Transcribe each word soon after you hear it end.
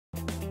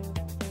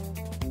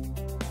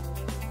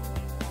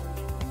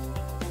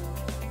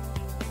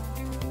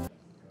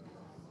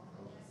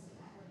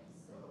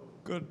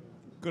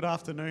Good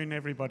afternoon,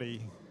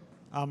 everybody.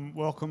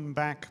 Welcome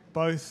back,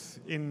 both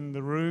in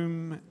the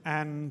room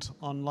and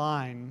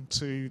online,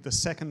 to the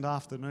second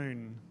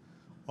afternoon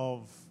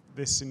of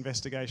this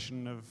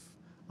investigation of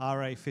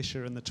R.A.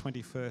 Fisher in the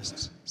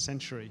 21st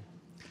century.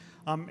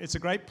 It's a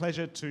great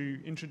pleasure to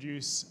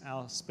introduce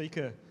our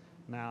speaker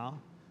now,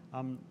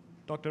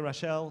 Dr. I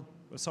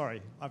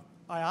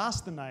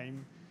asked the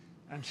name,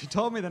 and she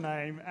told me the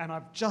name, and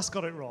I've just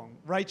got it wrong.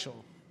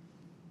 Rachel.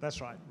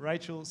 That's right,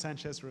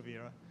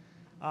 R.Sanchez-Rivera,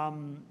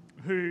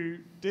 who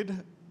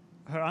did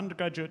her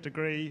undergraduate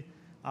degree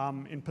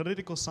in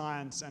political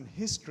science and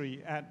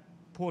history at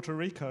Puerto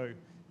Rico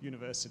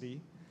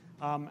University,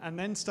 and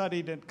then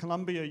studied at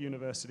Columbia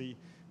University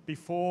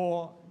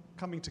before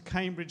coming to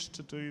Cambridge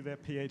to do their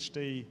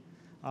PhD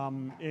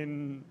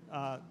in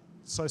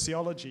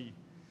sociology.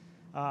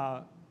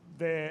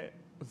 Their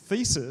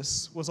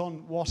thesis was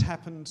on what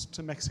happened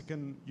to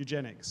Mexican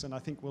eugenics, and I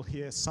think we'll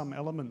hear some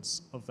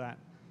elements of that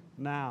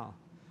now.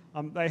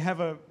 They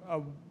have a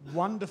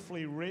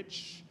wonderfully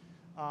rich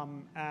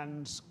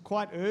and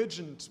quite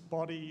urgent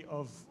body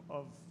of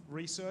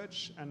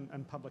research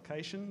and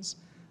publications.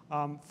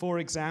 For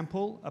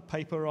example, a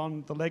paper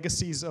on the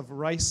legacies of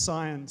race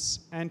science,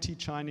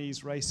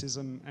 anti-Chinese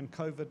racism, and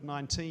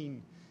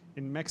COVID-19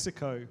 in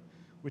Mexico,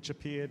 which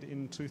appeared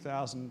in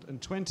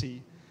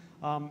 2020,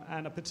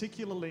 and a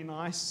particularly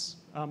nice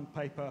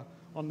paper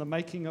on the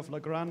making of La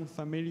Gran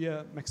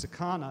Familia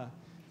Mexicana,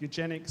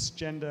 Eugenics,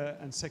 Gender,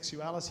 and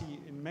Sexuality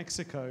in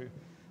Mexico,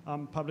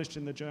 published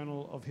in the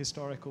Journal of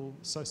Historical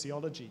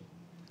Sociology.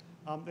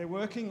 They're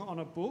working on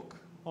a book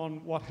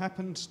on what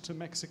happened to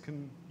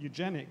Mexican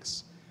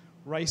eugenics,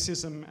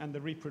 racism, and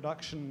the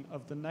reproduction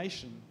of the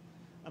nation.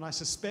 And I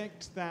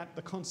suspect that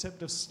the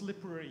concept of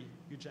slippery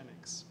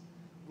eugenics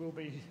will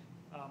be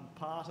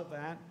part of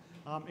that,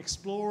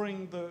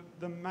 exploring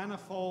the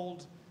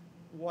manifold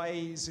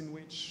ways in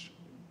which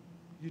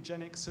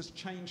eugenics has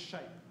changed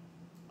shape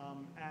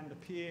and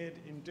appeared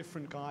in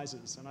different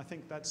guises. And I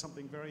think that's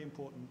something very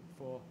important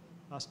for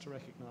us to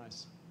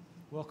recognize.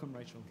 Welcome,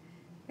 Rachel.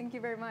 Thank you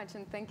very much,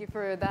 and thank you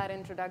for that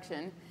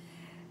introduction.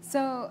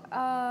 So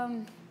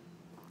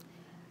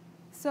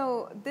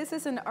this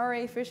is an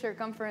R.A. Fisher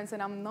conference,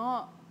 and I'm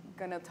not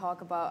going to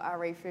talk about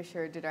R.A.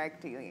 Fisher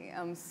directly.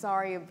 I'm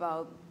sorry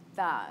about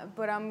that,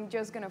 but I'm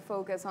just going to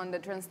focus on the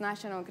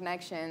transnational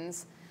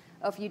connections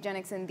of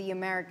eugenics in the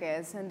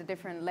Americas and the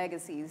different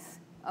legacies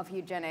of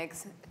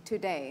eugenics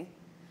today.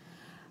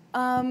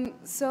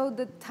 So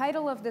the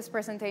title of this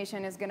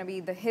presentation is going to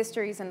be The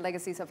Histories and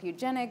Legacies of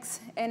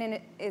Eugenics and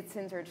in its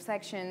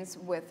intersections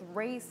with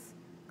race,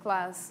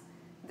 class,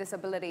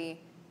 disability,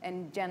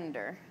 and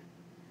gender.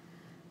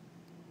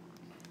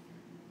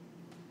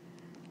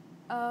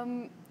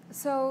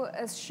 So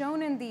as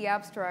shown in the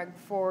abstract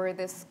for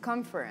this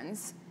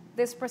conference,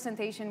 this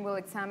presentation will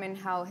examine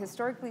how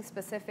historically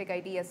specific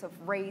ideas of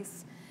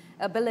race,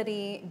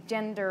 ability,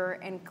 gender,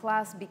 and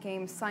class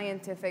became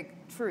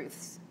scientific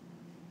truths.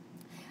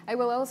 I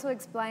will also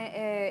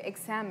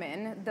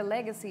examine the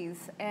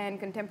legacies and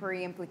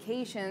contemporary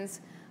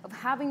implications of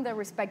having the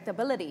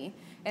respectability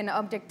and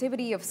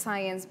objectivity of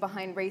science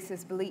behind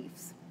racist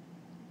beliefs.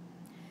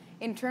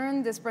 In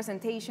turn, this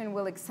presentation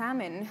will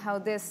examine how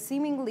this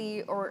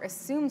seemingly or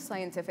assumed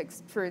scientific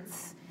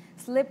truths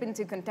slip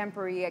into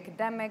contemporary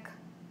academic,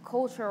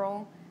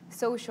 cultural,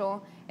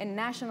 social, and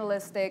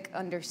nationalistic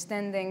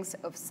understandings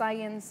of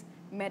science,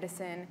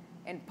 medicine,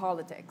 and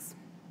politics.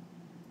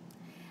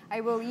 I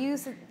will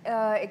use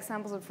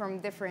examples from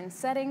different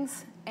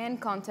settings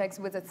and contexts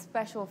with a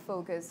special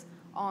focus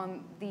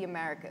on the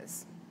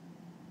Americas.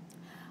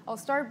 I'll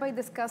start by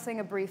discussing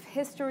a brief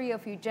history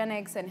of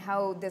eugenics and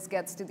how this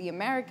gets to the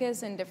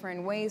Americas in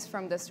different ways,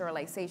 from the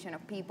sterilization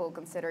of people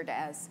considered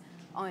as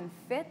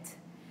unfit,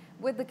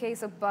 with the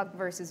case of Buck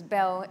versus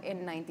Bell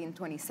in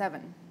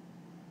 1927.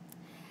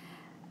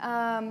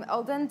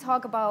 I'll then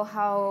talk about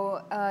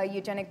how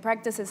eugenic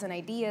practices and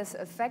ideas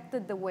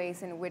affected the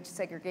ways in which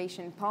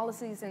segregation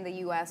policies in the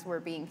US were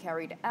being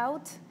carried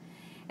out.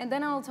 And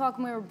then I'll talk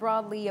more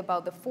broadly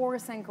about the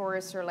forced and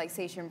coerced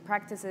sterilization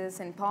practices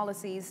and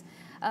policies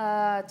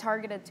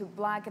targeted to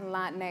Black and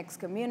Latinx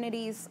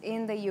communities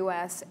in the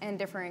US and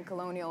different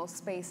colonial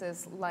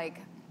spaces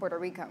like Puerto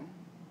Rico.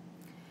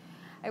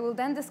 I will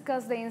then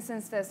discuss the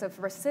instances of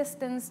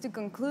resistance to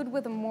conclude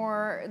with the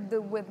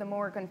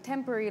more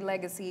contemporary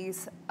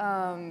legacies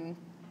of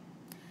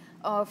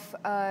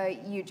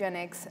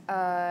eugenics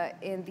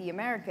in the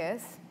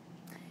Americas.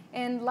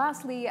 And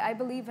lastly, I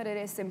believe that it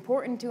is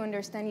important to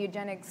understand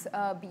eugenics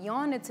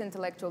beyond its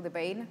intellectual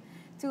debate,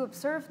 to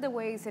observe the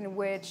ways in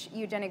which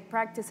eugenic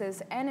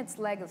practices and its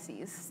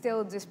legacies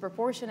still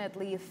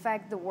disproportionately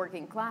affect the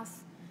working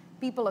class,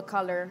 people of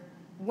color,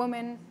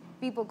 women,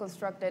 people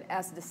constructed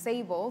as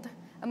disabled,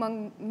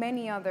 among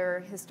many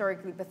other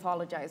historically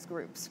pathologized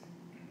groups.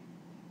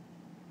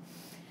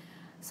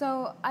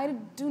 So I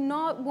do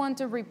not want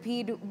to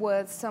repeat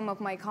what some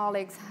of my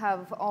colleagues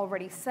have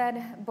already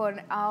said,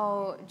 but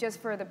I'll,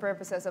 just for the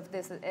purposes of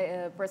this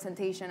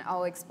presentation,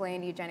 I'll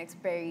explain eugenics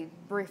very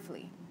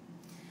briefly.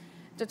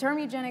 The term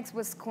eugenics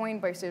was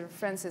coined by Sir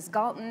Francis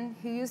Galton,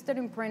 who used it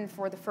in print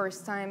for the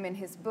first time in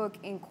his book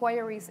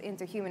Inquiries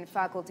into Human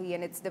Faculty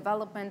and Its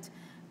Development,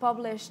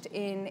 published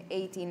in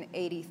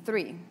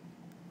 1883.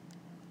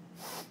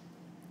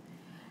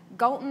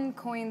 Galton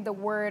coined the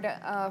word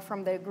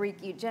from the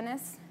Greek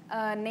eugenes,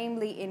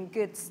 namely in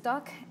good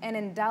stock and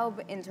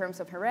endowed in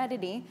terms of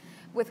heredity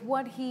with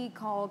what he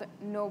called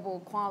noble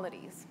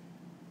qualities.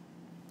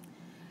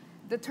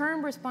 The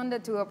term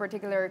responded to a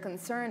particular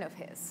concern of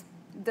his,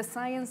 the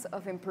science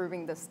of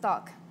improving the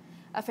stock,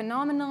 a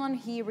phenomenon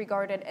he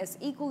regarded as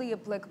equally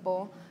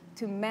applicable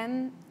to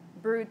men,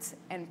 brutes,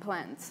 and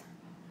plants.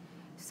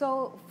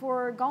 So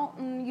for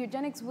Galton,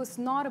 eugenics was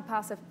not a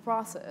passive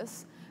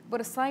process,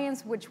 but a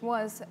science which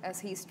was, as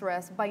he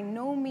stressed, by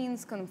no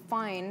means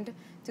confined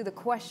to the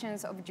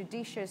questions of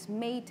judicious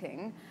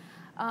mating,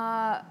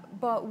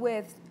 but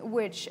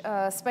which,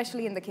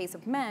 especially in the case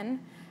of men,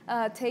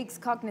 takes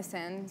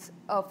cognizance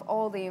of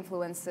all the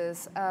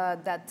influences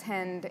that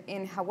tend,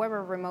 in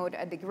however remote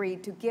a degree,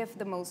 to give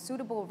the most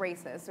suitable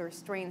races or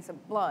strains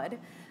of blood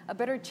a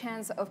better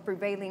chance of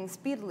prevailing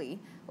speedily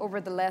over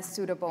the less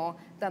suitable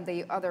than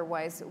they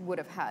otherwise would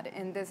have had.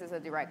 And this is a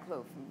direct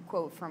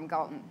quote from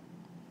Galton.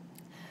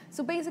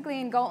 So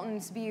basically, in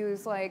Galton's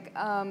views,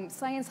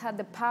 science had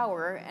the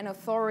power and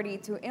authority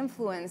to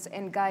influence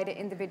and guide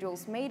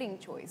individuals' mating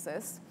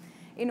choices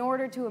in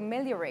order to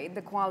ameliorate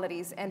the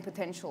qualities and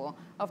potential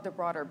of the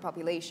broader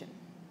population.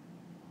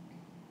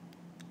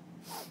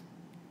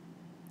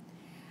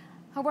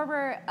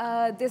 However,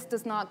 this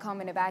does not come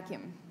in a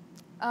vacuum.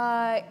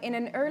 In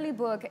an early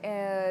book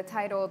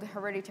titled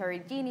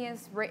Hereditary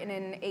Genius, written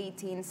in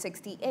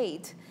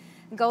 1868,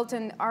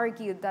 Galton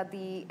argued that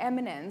the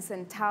eminence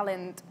and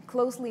talent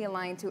closely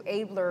aligned to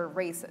abler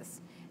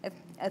races,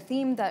 a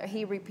theme that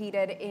he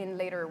repeated in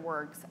later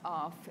works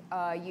of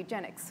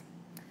eugenics.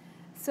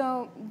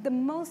 So the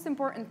most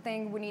important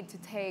thing we need to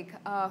take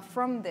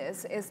from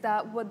this is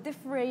that what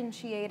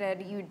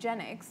differentiated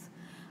eugenics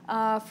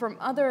from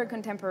other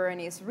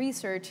contemporaneous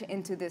research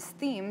into these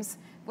themes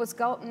was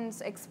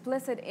Galton's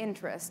explicit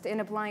interest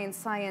in applying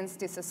science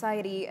to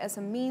society as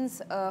a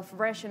means of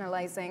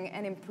rationalizing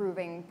and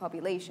improving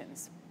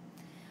populations.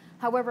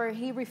 However,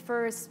 he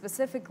refers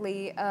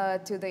specifically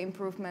to the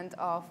improvement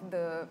of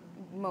the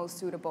most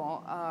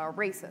suitable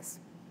races.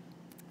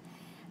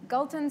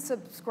 Galton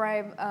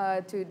subscribed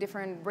to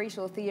different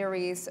racial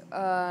theories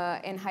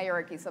and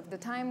hierarchies of the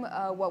time,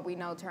 what we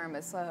now term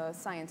as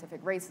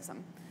scientific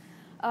racism.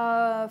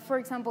 For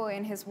example,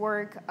 in his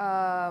work,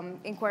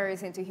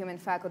 Inquiries into Human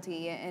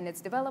Faculty and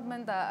Its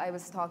Development that I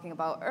was talking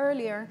about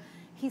earlier,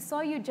 he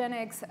saw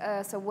eugenics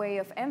as a way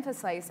of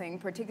emphasizing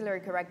particular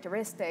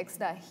characteristics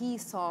that he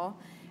saw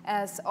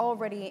as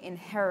already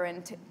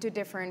inherent to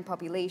different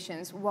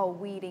populations while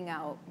weeding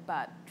out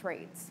bad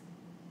traits.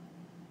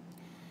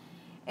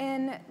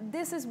 And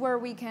this is where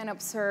we can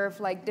observe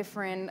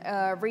different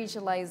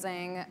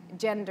racializing,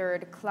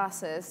 gendered,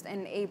 classist,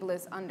 and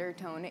ableist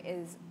undertone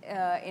is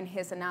in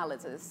his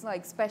analysis,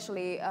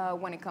 especially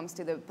when it comes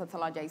to the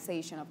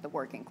pathologization of the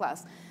working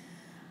class.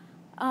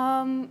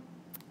 Now,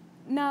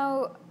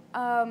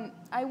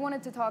 I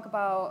wanted to talk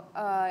about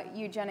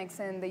eugenics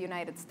in the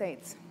United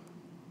States.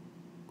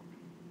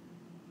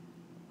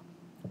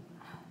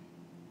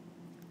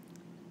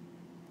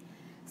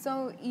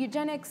 So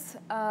eugenics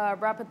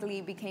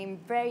rapidly became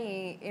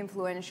very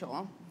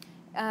influential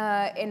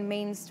in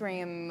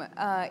mainstream,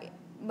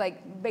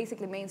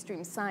 basically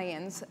mainstream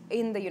science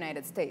in the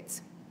United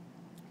States.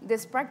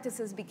 These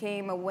practices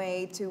became a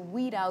way to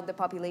weed out the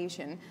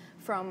population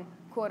from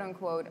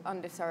quote-unquote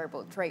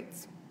undesirable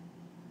traits.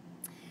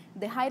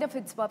 The height of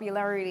its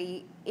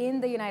popularity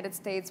in the United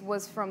States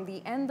was from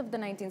the end of the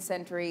 19th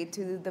century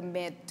to the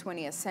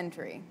mid-20th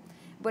century.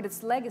 But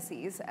its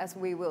legacies, as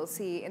we will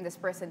see in this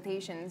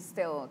presentation,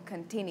 still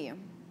continue.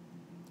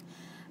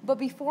 But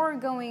before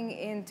going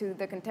into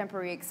the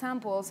contemporary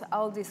examples,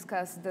 I'll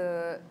discuss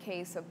the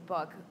case of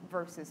Buck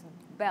versus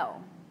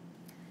Bell.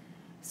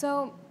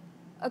 So,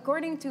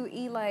 according to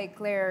Eli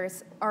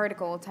Clare's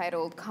article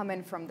titled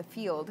Comment from the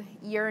Field,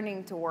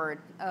 Yearning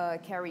Toward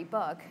Carrie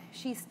Buck,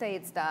 she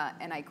states that,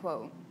 and I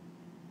quote,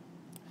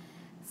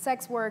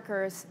 "Sex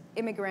workers,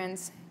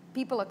 immigrants,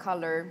 people of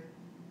color,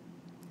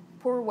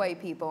 poor white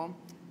people,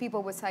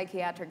 people with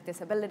psychiatric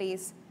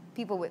disabilities,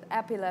 people with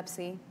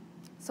epilepsy,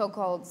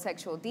 so-called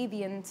sexual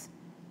deviants,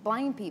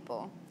 blind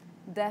people,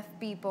 deaf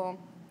people,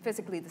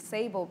 physically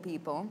disabled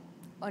people,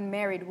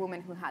 unmarried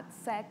women who had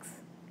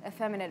sex,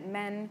 effeminate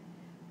men,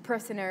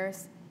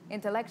 prisoners,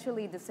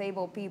 intellectually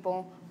disabled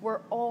people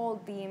were all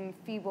deemed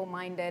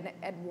feeble-minded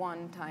at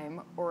one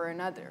time or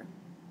another."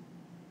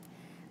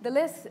 The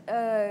list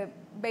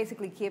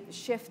basically keeps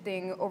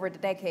shifting over the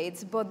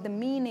decades, but the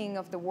meaning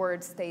of the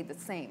word stayed the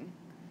same: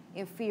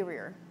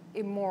 inferior,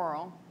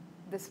 immoral,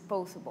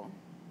 disposable.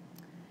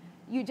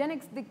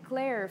 Eugenics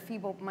declare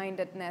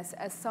feeble-mindedness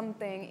as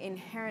something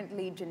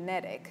inherently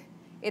genetic.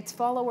 Its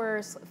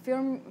followers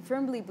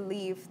firmly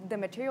believe the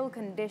material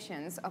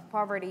conditions of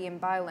poverty and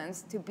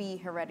violence to be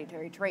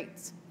hereditary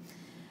traits.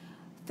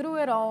 Through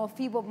it all,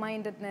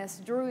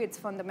 feeble-mindedness drew its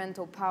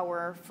fundamental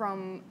power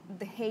from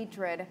the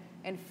hatred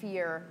and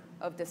fear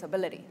of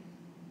disability.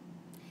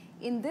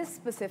 In this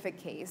specific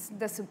case,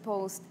 the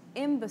supposed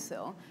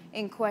imbecile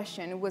in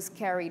question was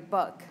Carrie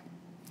Buck.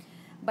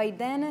 By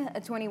then, a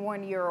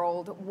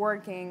 21-year-old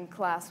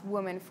working-class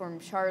woman from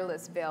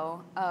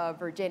Charlottesville,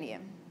 Virginia.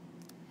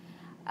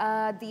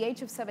 At the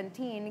age of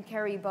 17,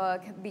 Carrie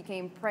Buck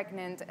became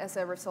pregnant as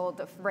a result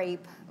of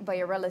rape by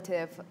a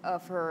relative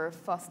of her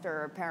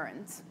foster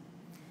parents.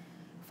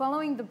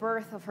 Following the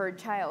birth of her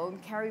child,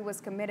 Carrie was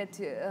committed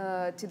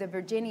to the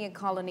Virginia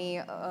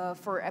colony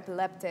for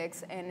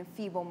epileptics and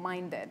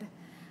feeble-minded,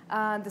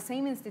 the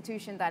same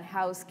institution that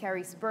housed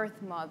Carrie's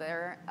birth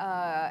mother,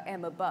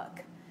 Emma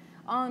Buck,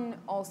 on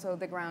also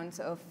the grounds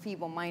of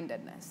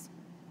feeble-mindedness.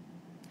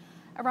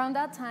 Around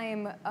that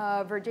time,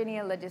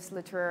 Virginia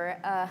legislature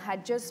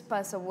had just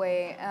passed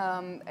away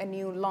a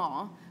new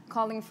law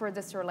calling for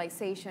the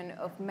sterilization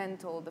of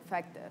mental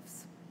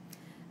defectives.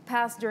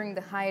 Passed during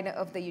the height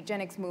of the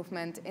eugenics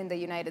movement in the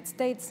United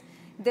States,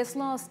 this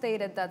law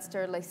stated that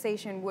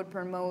sterilization would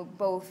promote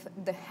both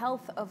the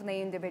health of the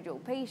individual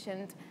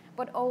patient,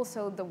 but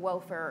also the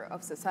welfare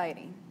of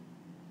society.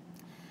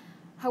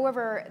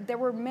 However, there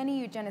were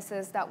many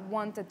eugenicists that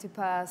wanted to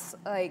pass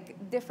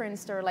different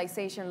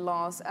sterilization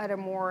laws at a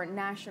more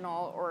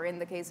national, or in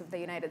the case of the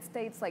United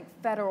States,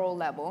 federal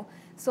level.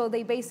 So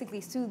they basically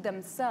sued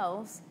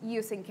themselves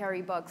using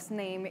Carrie Buck's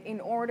name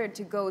in order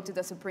to go to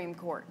the Supreme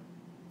Court.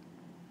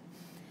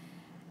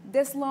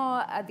 This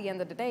law, at the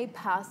end of the day,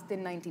 passed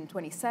in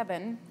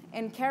 1927,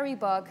 and Carrie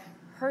Buck,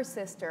 her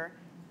sister,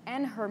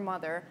 and her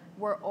mother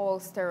were all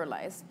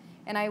sterilized.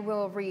 And I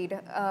will read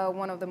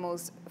one of the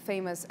most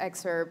famous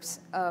excerpts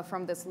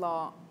from this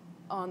law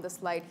on the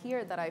slide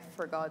here that I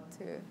forgot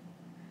to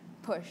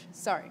push,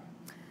 sorry.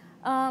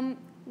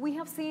 We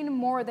have seen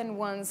more than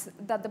once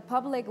that the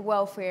public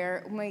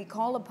welfare may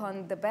call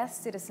upon the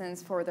best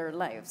citizens for their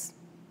lives.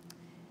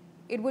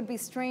 It would be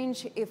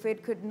strange if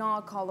it could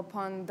not call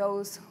upon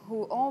those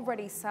who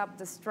already sap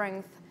the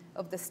strength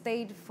of the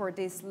state for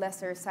these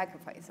lesser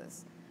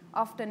sacrifices,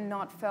 often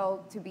not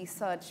felt to be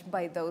such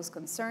by those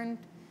concerned,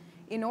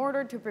 in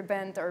order to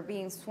prevent our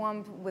being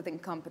swamped with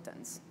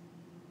incompetence.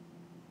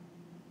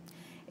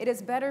 It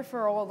is better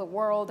for all the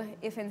world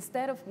if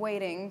instead of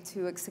waiting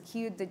to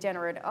execute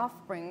degenerate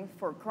offspring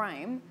for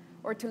crime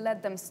or to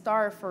let them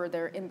starve for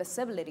their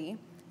imbecility,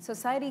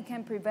 society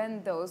can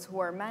prevent those who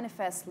are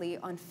manifestly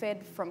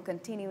unfit from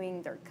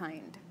continuing their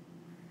kind.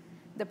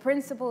 The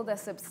principle that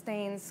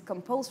sustains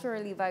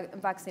compulsory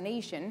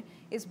vaccination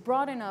is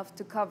broad enough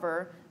to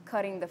cover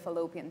cutting the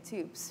fallopian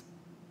tubes.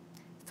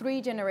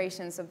 3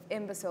 generations of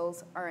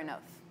imbeciles are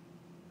enough.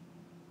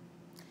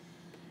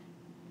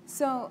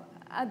 So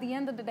at the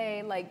end of the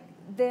day,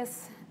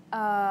 this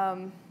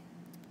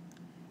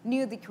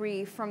new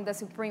decree from the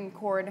Supreme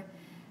Court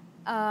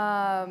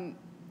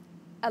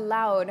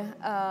allowed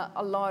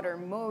a lot or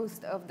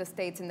most of the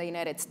states in the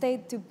United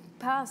States to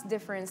pass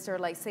different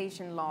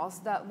sterilization laws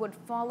that would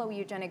follow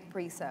eugenic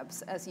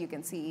precepts, as you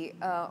can see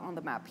on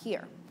the map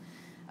here.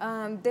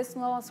 These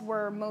laws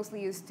were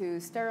mostly used to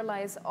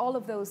sterilize all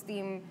of those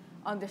deemed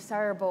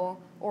undesirable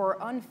or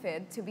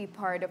unfit to be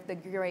part of the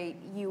great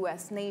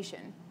US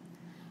nation.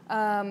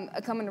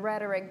 A common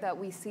rhetoric that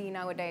we see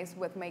nowadays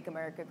with Make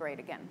America Great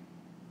Again.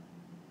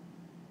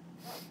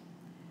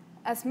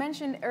 As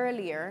mentioned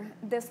earlier,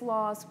 these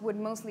laws would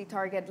mostly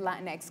target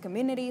Latinx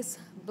communities,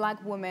 Black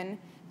women,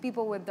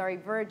 people with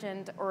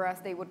divergent, or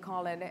as they would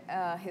call it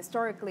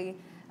historically,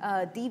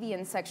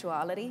 deviant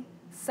sexuality,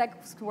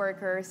 sex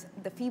workers,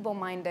 the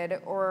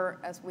feeble-minded, or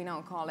as we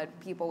now call it,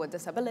 people with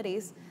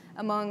disabilities,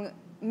 among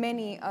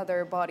many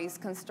other bodies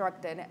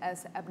constructed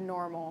as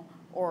abnormal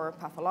or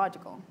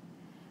pathological.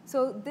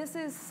 So this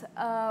is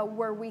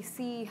where we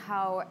see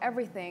how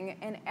everything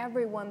and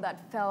everyone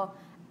that fell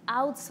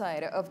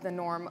outside of the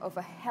norm of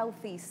a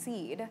healthy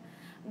seed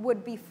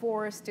would be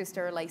forced to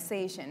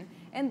sterilization.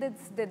 And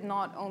this did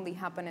not only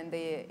happen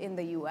in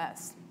the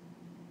US.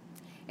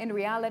 In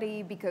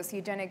reality, because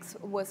eugenics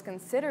was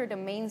considered a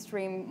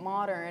mainstream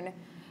modern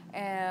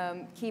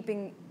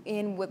keeping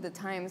in with the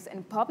times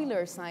and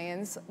popular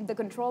science, the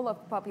control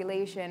of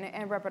population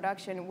and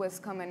reproduction was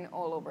common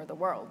all over the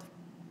world.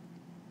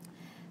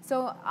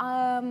 So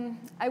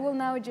I will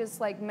now just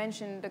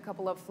mention a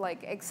couple of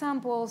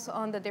examples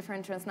on the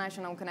different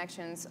transnational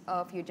connections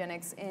of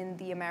eugenics in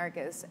the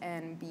Americas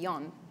and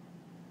beyond.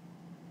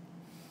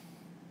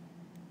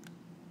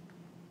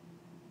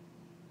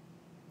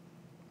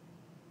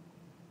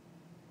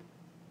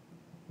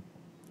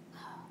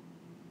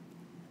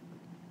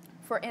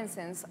 For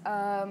instance,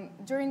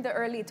 during the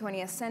early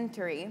 20th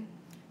century,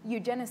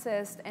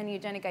 eugenicists and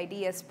eugenic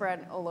ideas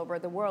spread all over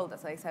the world,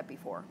 as I said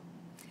before,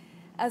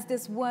 as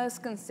this was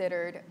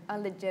considered a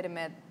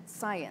legitimate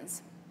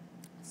science.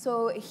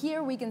 So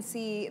here we can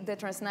see the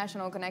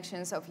transnational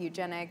connections of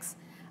eugenics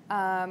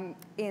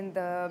in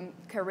the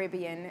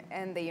Caribbean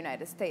and the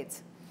United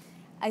States.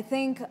 I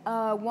think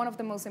one of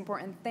the most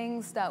important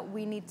things that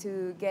we need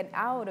to get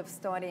out of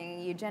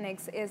studying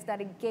eugenics is that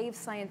it gave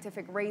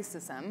scientific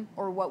racism,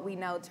 or what we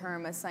now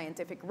term as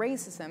scientific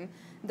racism,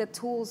 the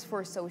tools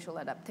for social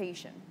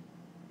adaptation.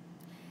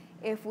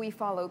 If we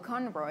follow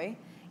Conroy,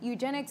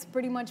 eugenics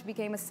pretty much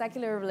became a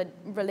secular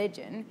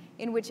religion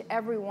in which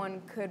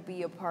everyone could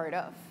be a part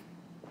of.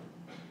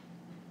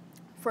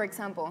 For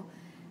example,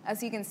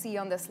 as you can see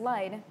on the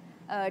slide,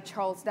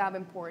 Charles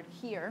Davenport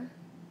here,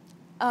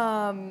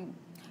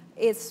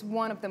 is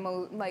one of the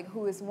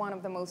who is one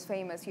of the most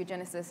famous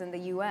eugenicists in the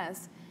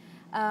U.S.,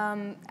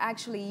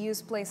 actually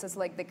used places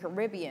like the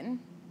Caribbean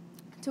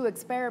to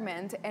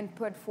experiment and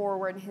put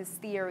forward his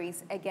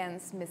theories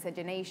against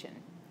miscegenation.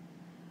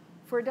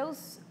 For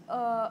those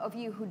of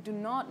you who do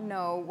not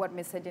know what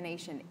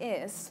miscegenation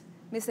is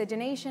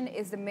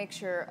the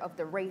mixture of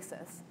the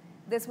races.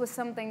 This was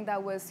something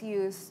that was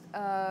used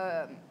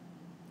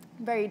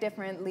very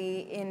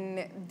differently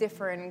in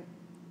different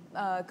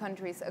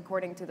countries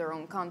according to their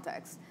own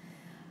context.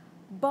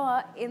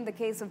 But in the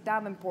case of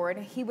Davenport,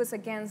 he was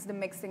against the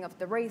mixing of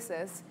the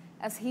races,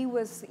 as he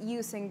was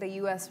using the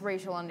US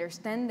racial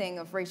understanding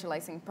of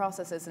racializing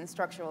processes and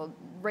structural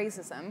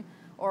racism,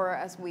 or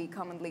as we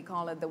commonly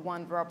call it, the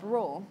one-drop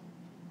rule.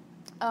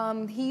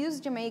 He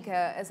used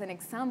Jamaica as an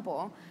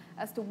example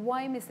as to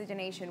why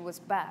miscegenation was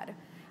bad,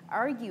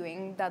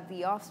 arguing that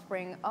the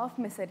offspring of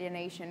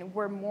miscegenation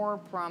were more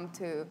prone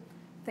to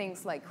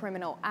things like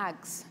criminal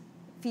acts,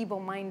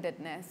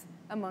 feeble-mindedness,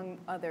 among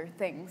other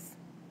things.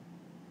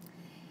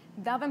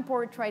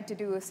 Davenport tried to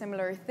do a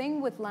similar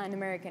thing with Latin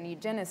American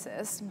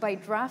eugenicists by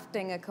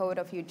drafting a code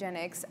of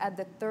eugenics at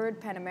the Third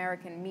Pan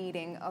American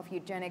Meeting of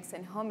Eugenics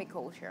and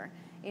Homiculture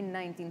in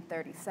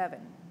 1937.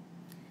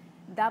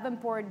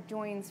 Davenport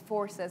joins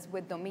forces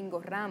with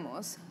Domingo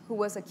Ramos, who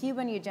was a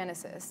Cuban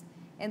eugenicist,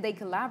 and they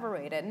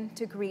collaborated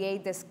to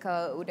create this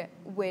code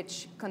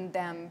which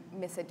condemned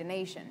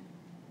miscegenation.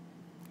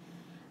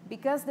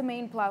 Because the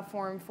main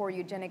platform for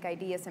eugenic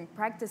ideas and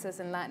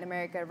practices in Latin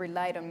America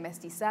relied on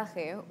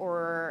mestizaje,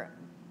 or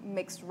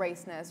mixed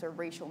raceness or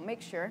racial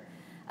mixture,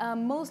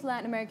 most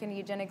Latin American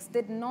eugenics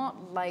did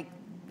not like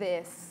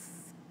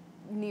this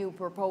new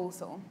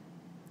proposal.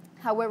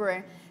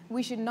 However,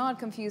 we should not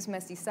confuse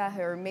mestizaje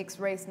or mixed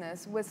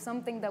raceness with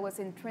something that was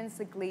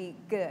intrinsically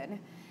good,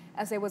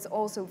 as it was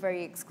also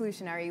very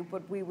exclusionary,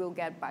 but we will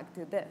get back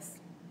to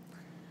this.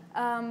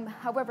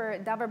 However,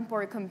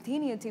 Davenport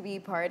continued to be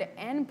part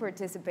and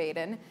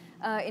participated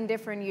in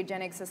different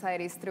eugenic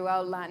societies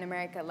throughout Latin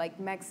America, like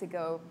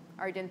Mexico,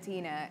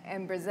 Argentina,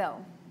 and Brazil.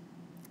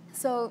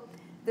 So,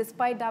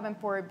 despite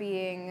Davenport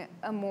being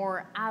a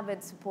more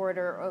avid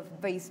supporter of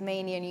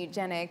Weismannian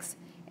eugenics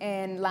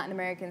and Latin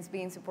Americans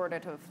being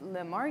supportive of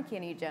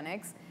Lamarckian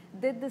eugenics,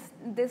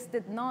 this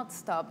did not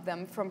stop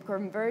them from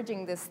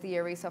converging these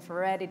theories of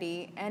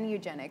heredity and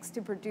eugenics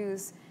to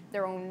produce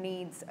their own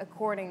needs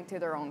according to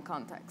their own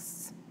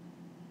contexts.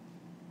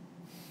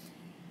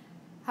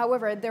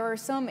 However, there are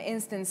some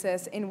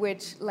instances in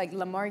which, like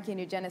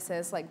Lamarckian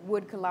eugenicists,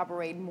 would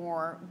collaborate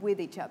more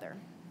with each other.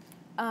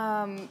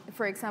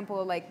 For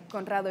example, like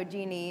Conrado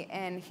Gini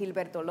and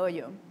Gilberto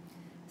Loyo.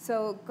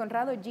 So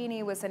Conrado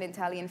Gini was an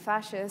Italian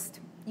fascist,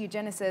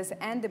 eugenicist,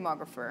 and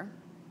demographer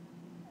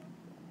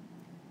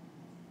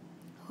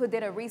who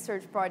did a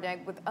research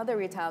project with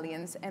other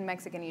Italians and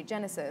Mexican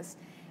eugenicists,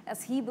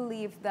 as he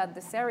believed that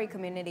the Seri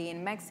community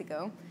in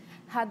Mexico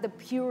had the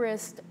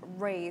purest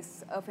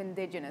race of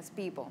indigenous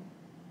people.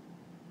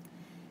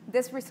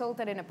 This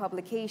resulted in a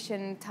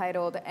publication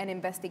titled An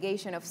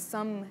Investigation of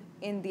Some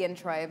Indian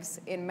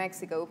Tribes in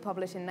Mexico,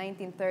 published in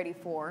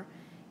 1934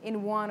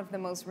 in one of the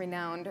most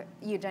renowned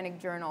eugenic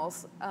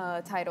journals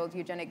titled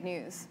Eugenic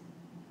News.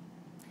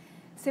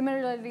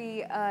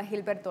 Similarly,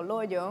 Gilberto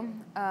Loyo,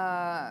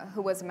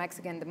 who was a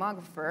Mexican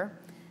demographer,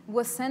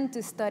 was sent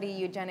to study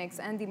eugenics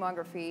and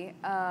demography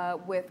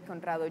with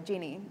Conrado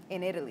Gini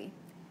in Italy.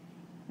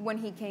 When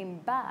he came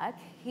back,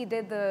 he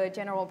did the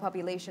general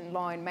population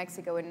law in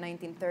Mexico in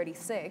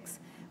 1936,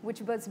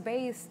 which was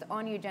based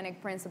on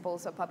eugenic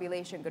principles of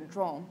population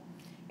control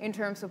in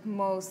terms of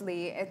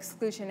mostly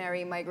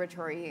exclusionary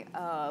migratory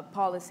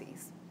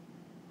policies.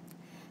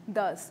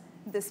 Thus,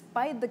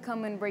 despite the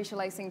common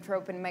racializing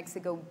trope in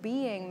Mexico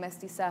being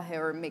mestizaje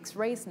or mixed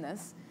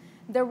raceness,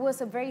 there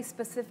was a very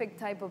specific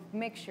type of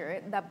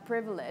mixture that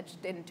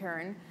privileged, in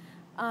turn,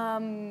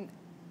 and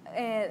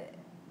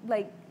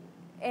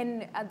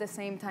at the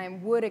same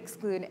time would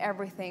exclude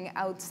everything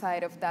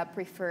outside of that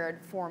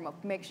preferred form of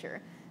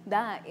mixture.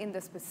 That, in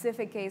the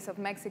specific case of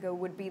Mexico,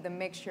 would be the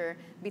mixture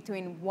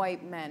between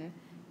white men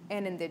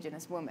and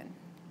indigenous women.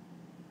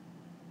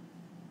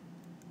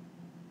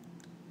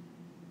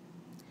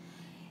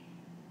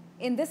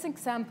 In this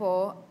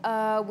example,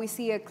 we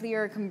see a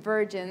clear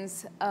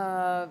convergence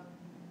of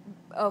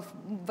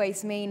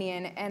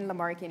Weismannian and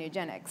Lamarckian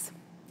eugenics.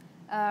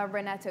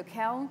 Renato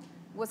Kell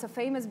was a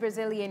famous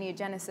Brazilian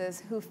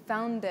eugenicist who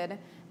founded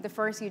the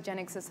first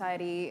eugenic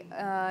society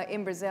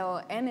in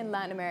Brazil and in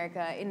Latin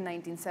America in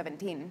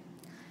 1917.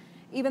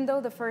 Even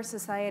though the first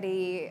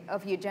society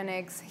of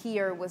eugenics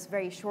here was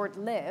very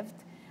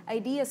short-lived,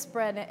 ideas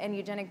spread and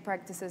eugenic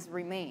practices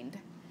remained.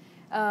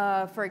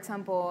 For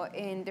example,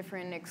 in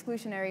different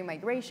exclusionary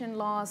migration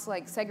laws,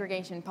 like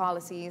segregation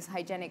policies,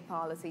 hygienic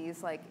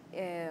policies, like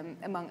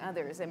among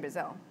others in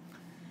Brazil.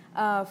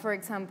 For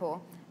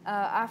example,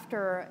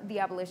 after the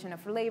abolition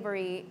of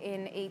slavery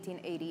in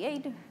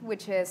 1888,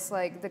 which is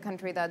like the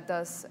country that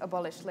does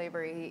abolish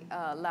slavery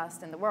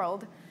last in the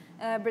world,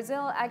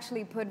 Brazil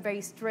actually put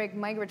very strict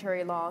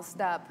migratory laws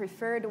that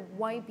preferred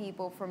white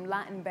people from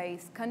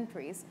Latin-based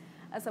countries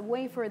as a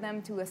way for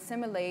them to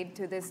assimilate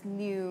to this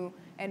new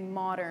and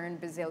modern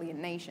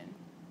Brazilian nation.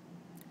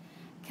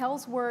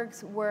 Kell's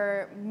works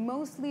were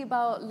mostly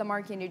about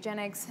Lamarckian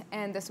eugenics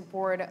and the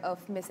support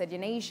of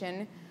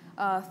miscegenation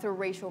through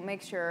racial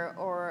mixture,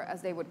 or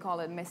as they would call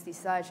it,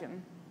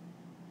 mestiçagem.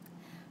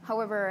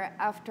 However,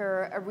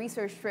 after a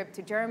research trip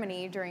to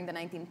Germany during the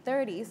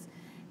 1930s,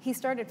 he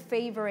started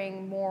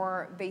favoring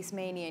more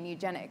Weizmannian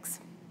eugenics.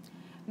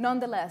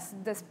 Nonetheless,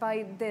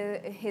 despite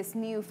his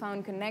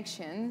newfound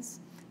connections,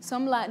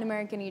 some Latin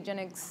American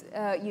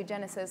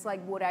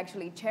eugenicists would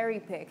actually cherry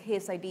pick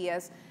his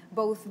ideas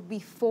both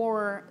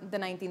before the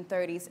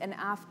 1930s and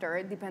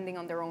after, depending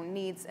on their own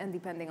needs and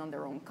depending on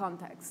their own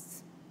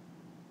contexts,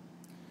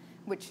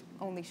 which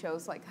only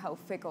shows how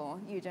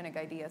fickle eugenic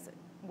ideas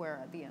were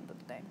at the end of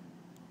the day.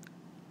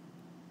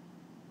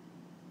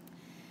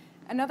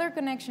 Another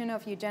connection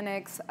of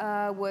eugenics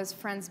was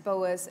Franz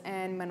Boas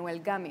and Manuel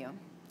Gamio.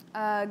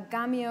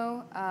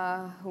 Gamio,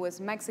 who was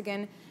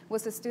Mexican,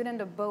 was a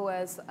student of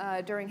Boas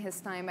during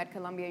his time at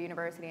Columbia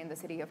University in the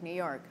city of New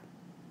York.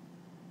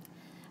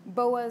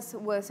 Boas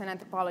was an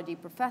anthropology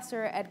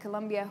professor at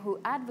Columbia who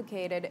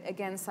advocated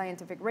against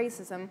scientific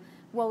racism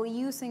while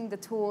using the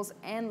tools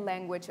and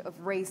language of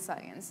race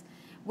science,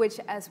 which,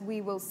 as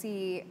we will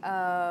see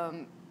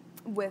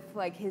with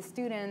his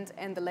student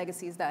and the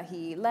legacies that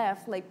he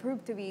left,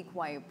 proved to be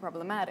quite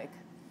problematic.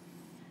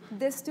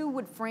 These two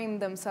would frame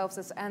themselves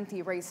as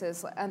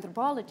anti-racist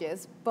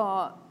anthropologists,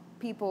 but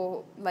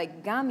people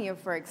like Gamio,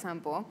 for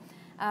example,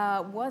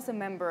 was a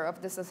member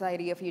of the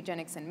Society of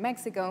Eugenics in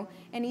Mexico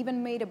and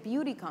even made a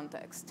beauty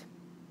contest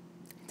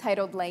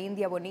titled La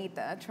India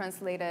Bonita,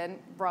 translated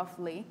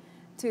roughly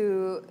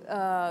to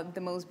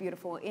the most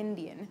beautiful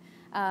Indian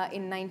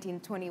in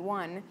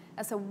 1921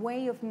 as a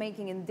way of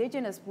making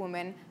indigenous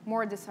women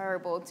more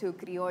desirable to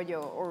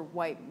criollo or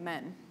white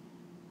men.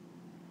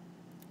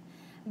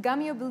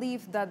 Gamio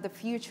believed that the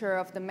future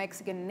of the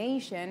Mexican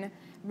nation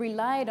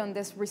relied on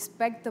this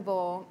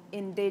respectable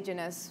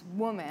indigenous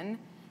woman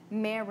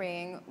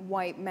marrying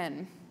white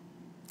men.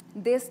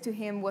 This, to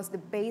him, was the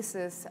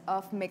basis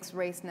of mixed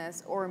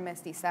raceness or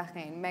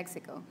mestizaje in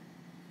Mexico.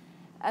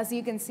 As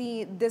you can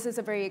see, this is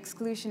a very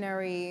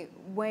exclusionary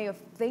way of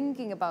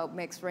thinking about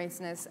mixed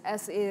raceness,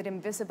 as it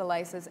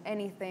invisibilizes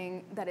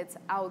anything that is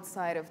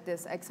outside of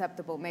this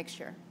acceptable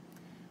mixture.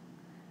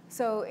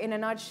 So in a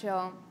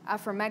nutshell,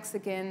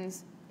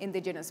 Afro-Mexicans,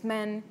 indigenous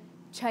men,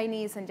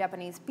 Chinese and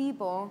Japanese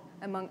people,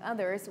 among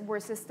others, were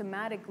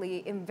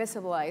systematically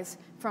invisibilized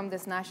from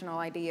this national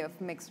idea of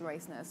mixed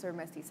raceness or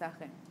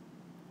mestizaje.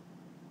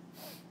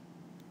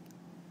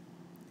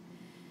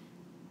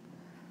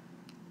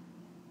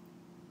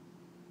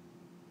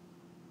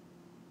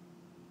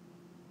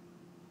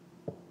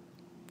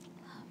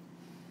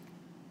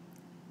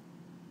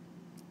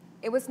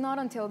 It was not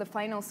until the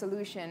final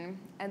solution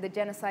and the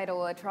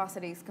genocidal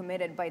atrocities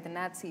committed by the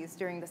Nazis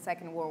during the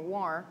Second World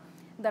War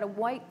that a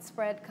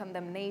widespread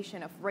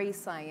condemnation of race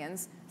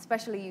science,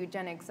 especially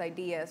eugenics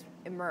ideas,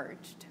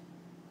 emerged.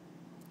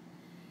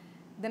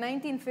 The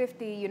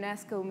 1950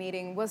 UNESCO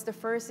meeting was the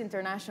first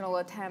international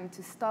attempt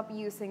to stop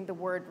using the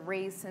word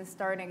race and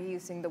starting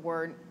using the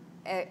word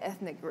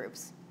ethnic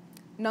groups.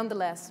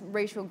 Nonetheless,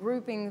 racial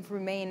groupings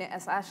remain,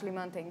 as Ashley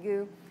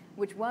Montagu,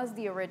 which was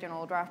the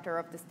original drafter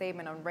of the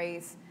Statement on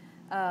Race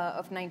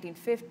of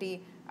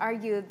 1950,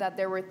 argued that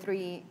there were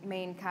three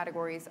main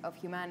categories of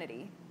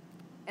humanity.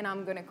 And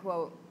I'm going to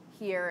quote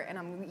here, and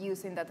I'm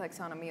using the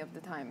taxonomy of the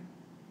time,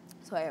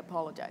 so I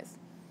apologize.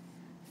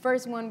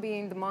 First one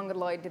being the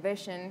Mongoloid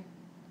division,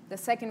 the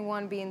second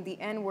one being the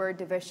N-word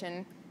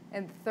division,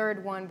 and the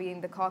third one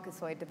being the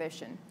Caucasoid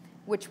division,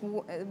 which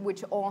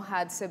all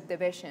had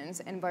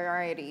subdivisions and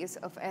varieties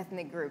of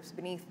ethnic groups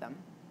beneath them.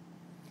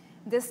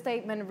 This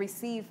statement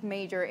received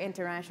major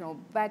international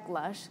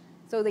backlash,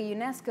 so the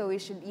UNESCO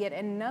issued yet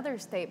another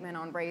statement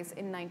on race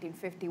in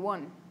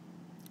 1951,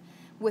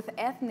 with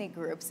ethnic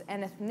groups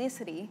and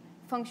ethnicity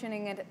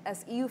functioning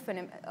as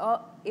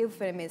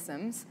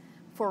euphemisms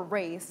for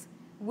race,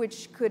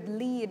 which could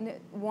lead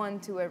one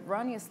to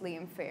erroneously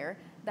infer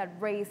that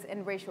race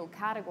and racial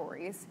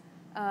categories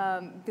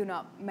do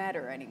not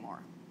matter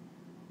anymore.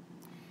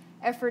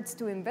 Efforts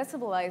to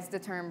invisibilize the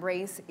term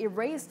race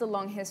erased the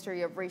long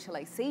history of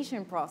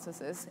racialization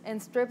processes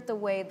and stripped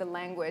away the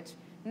language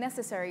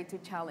necessary to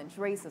challenge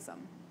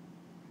racism.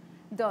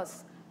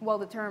 Thus, while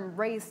the term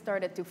race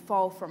started to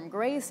fall from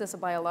grace as a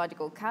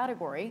biological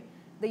category,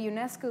 the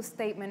UNESCO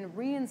statement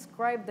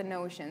reinscribed the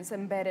notions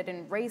embedded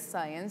in race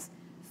science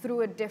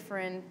through a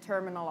different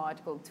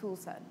terminological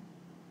toolset.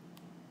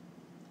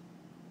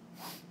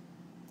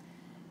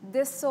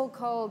 This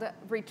so-called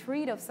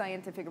retreat of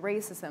scientific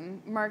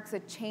racism marks a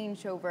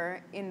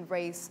changeover in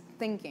race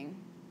thinking.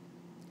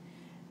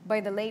 By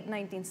the late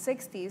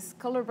 1960s,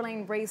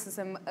 colorblind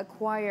racism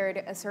acquired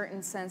a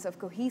certain sense of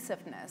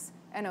cohesiveness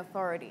and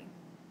authority.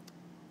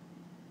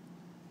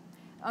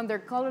 Under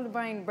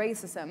colorblind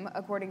racism,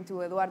 according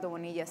to Eduardo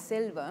Bonilla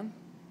Silva,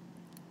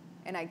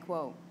 and I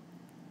quote,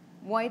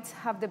 "Whites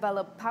have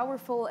developed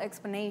powerful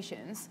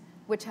explanations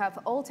which have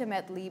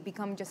ultimately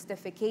become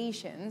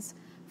justifications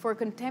for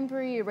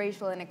contemporary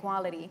racial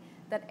inequality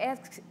that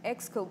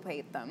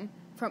exculpate them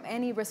from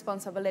any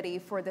responsibility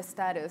for the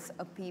status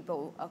of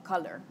people of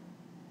color."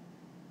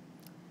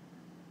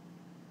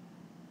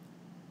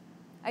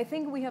 I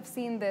think we have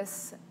seen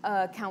this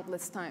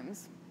countless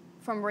times,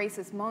 from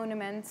racist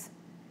monuments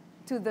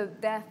to the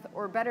death,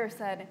 or better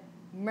said,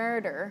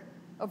 murder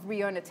of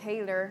Breonna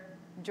Taylor,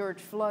 George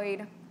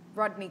Floyd,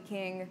 Rodney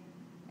King,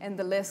 and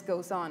the list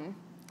goes on.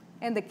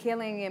 And the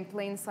killing in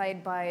plain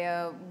sight by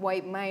a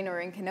white minor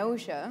in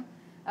Kenosha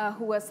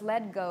who was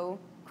let go,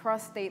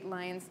 crossed state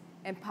lines,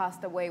 and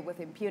passed away with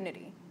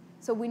impunity.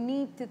 So we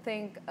need to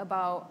think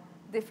about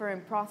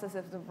different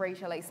processes of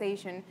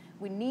racialization.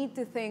 We need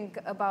to think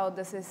about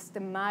the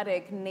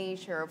systematic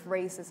nature of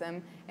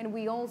racism, and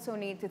we also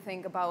need to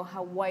think about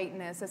how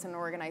whiteness as an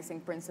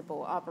organizing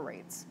principle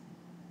operates.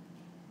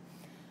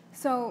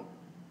 So,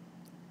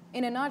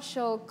 in a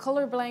nutshell,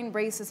 colorblind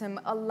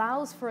racism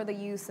allows for the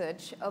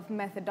usage of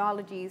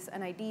methodologies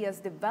and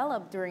ideas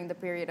developed during the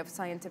period of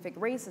scientific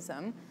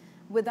racism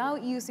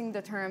without using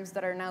the terms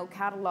that are now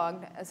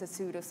cataloged as a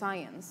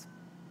pseudoscience.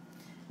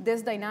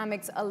 These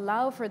dynamics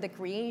allow for the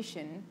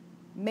creation,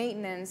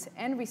 maintenance,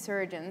 and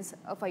resurgence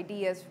of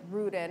ideas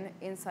rooted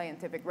in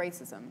scientific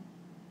racism.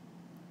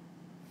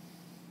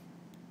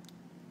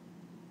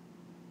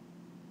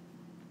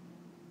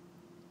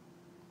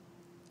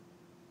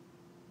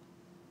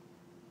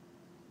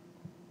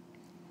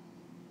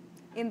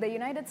 In the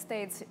United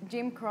States,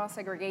 Jim Crow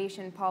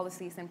segregation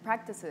policies and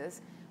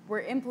practices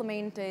were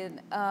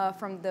implemented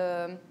from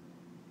the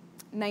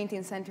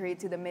 19th century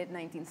to the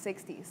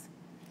mid-1960s.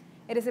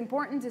 It is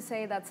important to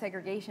say that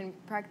segregation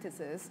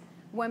practices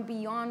went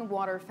beyond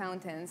water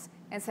fountains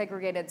and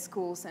segregated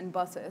schools and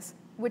buses,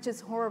 which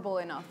is horrible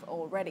enough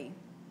already.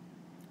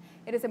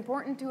 It is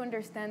important to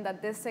understand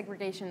that these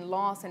segregation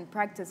laws and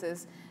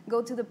practices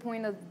go to the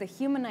point of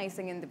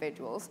dehumanizing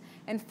individuals,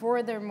 and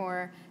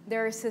furthermore,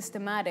 they're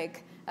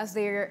systematic as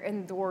they are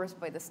endorsed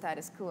by the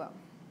status quo.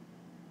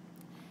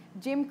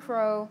 Jim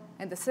Crow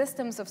and the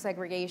systems of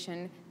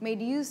segregation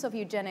made use of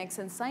eugenics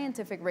and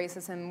scientific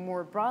racism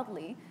more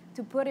broadly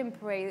to put in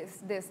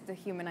place these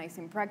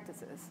dehumanizing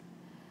practices.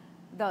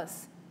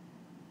 Thus,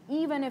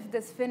 even if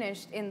this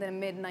finished in the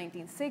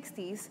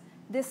mid-1960s,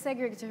 this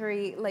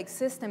segregatory-like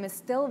system is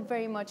still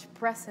very much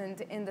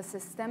present in the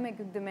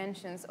systemic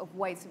dimensions of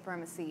white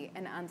supremacy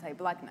and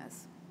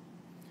anti-blackness.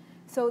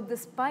 So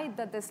despite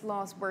that these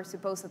laws were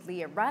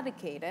supposedly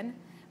eradicated,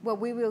 what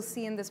we will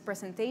see in this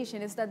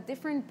presentation is that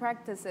different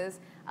practices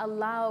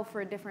allow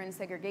for different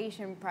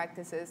segregation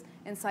practices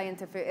in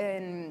scientific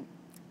and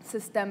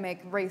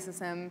systemic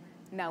racism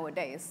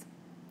nowadays.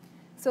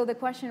 So the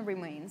question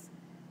remains,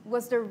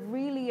 was there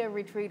really a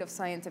retreat of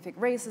scientific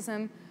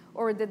racism,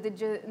 or did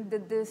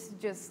this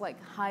just like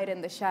hide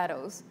in the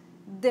shadows?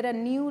 Did a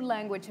new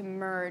language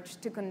emerge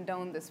to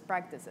condone these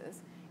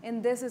practices?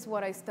 And this is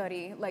what I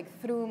study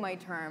through my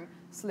term,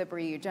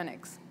 slippery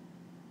eugenics.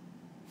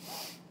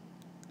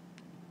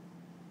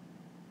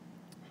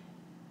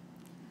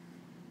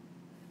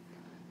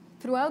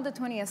 Throughout the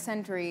 20th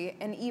century,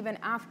 and even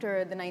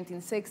after the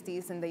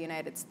 1960s in the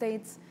United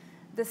States,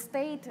 the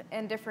state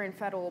and different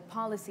federal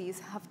policies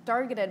have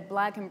targeted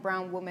Black and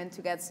brown women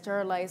to get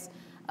sterilized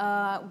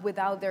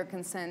without their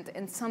consent,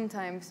 and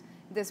sometimes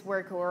these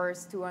were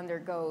coerced to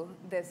undergo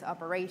these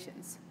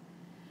operations.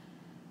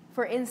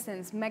 For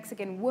instance,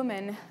 Mexican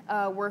women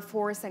were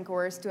forced and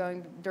coerced to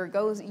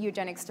undergo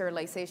eugenic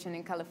sterilization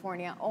in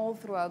California all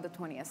throughout the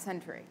 20th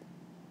century.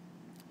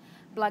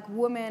 Black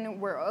women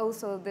were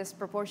also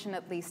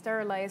disproportionately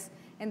sterilized,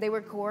 and they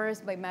were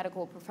coerced by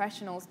medical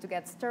professionals to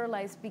get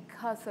sterilized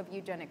because of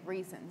eugenic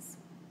reasons.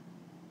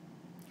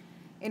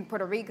 In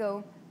Puerto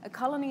Rico, a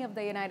colony of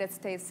the United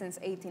States since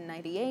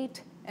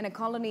 1898, and a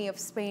colony of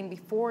Spain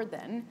before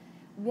then,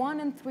 1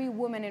 in 3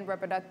 women in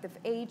reproductive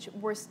age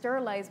were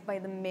sterilized by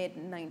the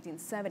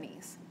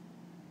mid-1970s.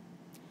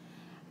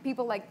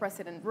 People like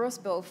President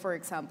Roosevelt, for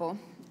example,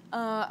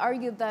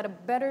 argued that a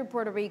better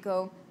Puerto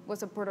Rico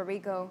was a Puerto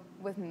Rico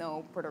with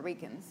no Puerto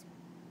Ricans.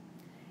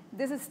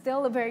 This is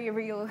still a very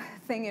real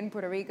thing in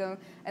Puerto Rico,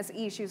 as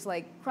issues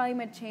like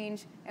climate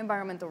change,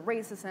 environmental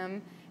racism,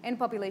 and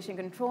population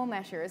control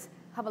measures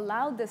have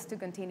allowed this to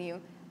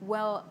continue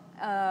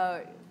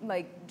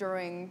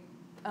during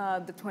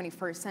the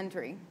 21st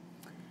century.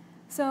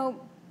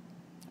 So,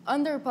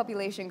 under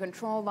Population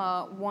Control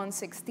Law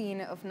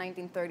 116 of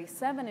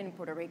 1937 in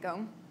Puerto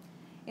Rico,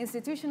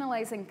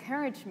 institutionalized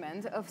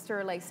encouragement of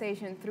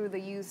sterilization through the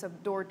use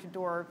of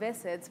door-to-door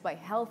visits by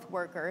health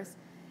workers,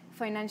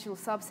 financial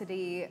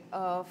subsidy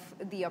of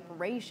the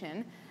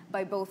operation,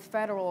 by both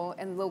federal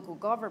and local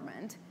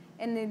government,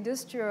 and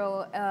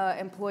industrial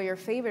employer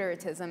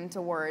favoritism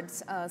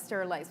towards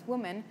sterilized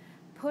women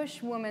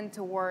push women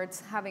towards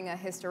having a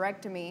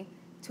hysterectomy,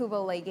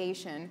 tubal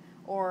ligation,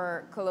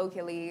 or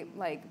colloquially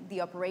like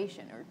the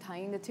operation or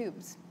tying the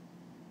tubes.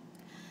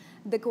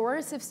 The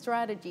coercive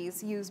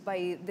strategies used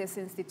by these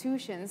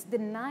institutions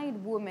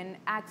denied women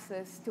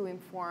access to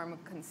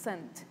informed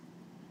consent.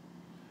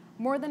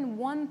 More than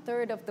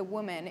 1/3 of the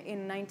women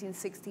in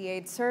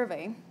 1968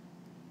 survey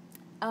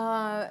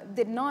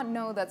did not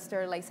know that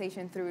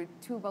sterilization through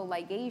tubal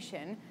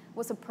ligation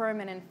was a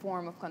permanent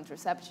form of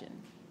contraception.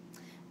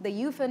 The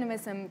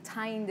euphemism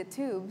tying the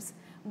tubes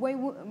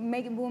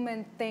made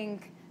women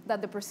think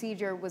that the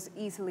procedure was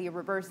easily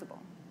reversible.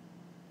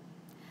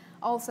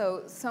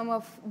 Also, some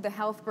of the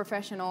health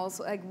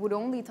professionals would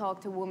only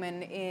talk to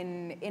women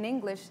in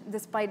English,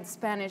 despite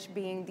Spanish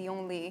being the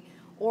only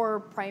or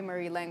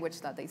primary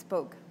language that they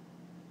spoke.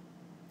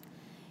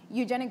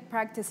 Eugenic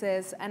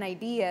practices and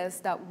ideas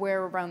that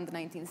were around the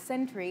 19th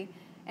century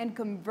and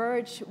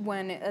converged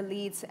when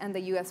elites and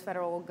the US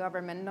federal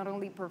government not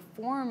only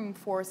performed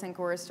forced and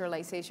coerced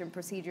sterilization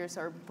procedures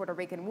on Puerto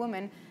Rican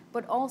women,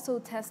 but also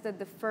tested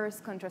the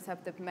first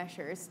contraceptive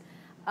measures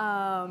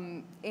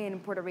in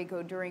Puerto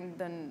Rico during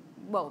the,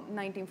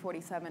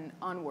 1947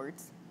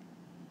 onwards.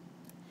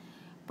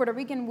 Puerto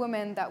Rican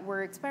women that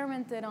were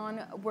experimented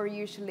on were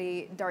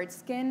usually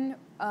dark-skinned,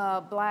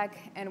 black,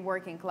 and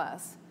working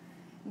class.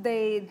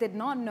 They did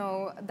not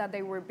know that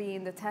they were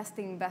being the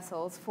testing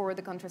vessels for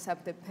the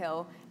contraceptive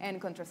pill and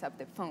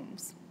contraceptive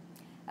foams.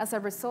 As a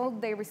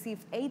result, they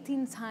received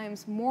 18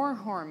 times more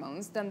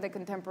hormones than the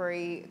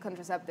contemporary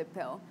contraceptive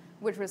pill,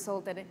 which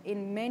resulted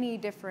in many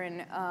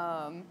different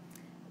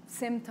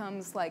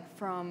symptoms, like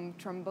from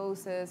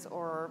thrombosis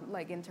or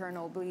like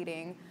internal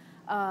bleeding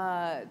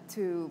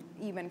to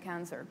even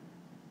cancer.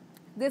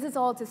 This is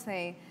all to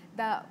say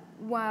that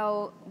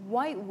while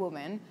white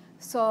women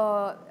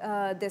saw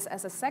this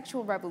as a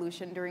sexual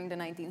revolution during the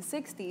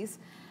 1960s,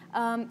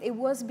 it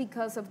was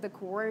because of the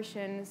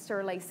coercion,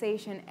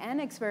 sterilization,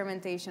 and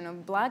experimentation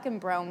of black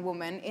and brown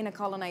women in a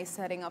colonized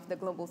setting of the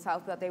global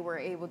South that they were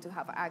able to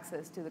have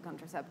access to the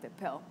contraceptive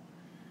pill.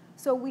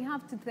 So we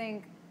have to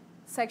think,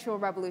 sexual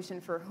revolution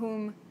for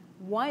whom?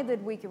 Why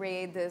did we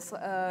create this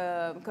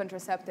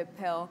contraceptive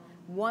pill?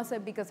 Was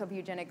it because of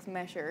eugenics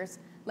measures?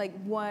 Like,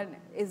 what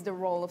is the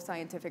role of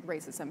scientific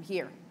racism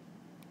here?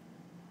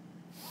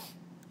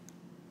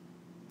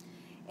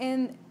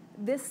 And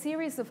this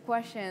series of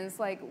questions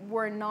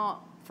were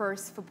not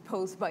first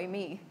posed by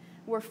me.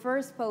 Were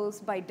first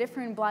posed by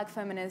different black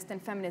feminists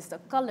and feminists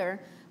of color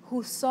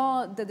who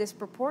saw the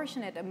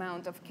disproportionate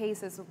amount of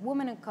cases of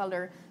women of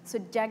color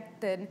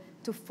subjected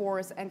to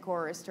forced and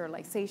coerced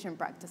sterilization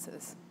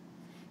practices.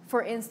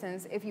 For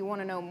instance, if you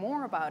want to know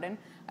more about it,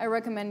 I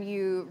recommend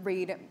you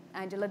read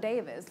Angela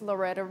Davis,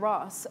 Loretta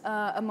Ross,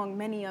 among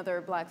many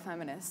other black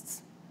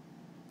feminists.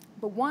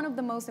 But one of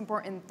the most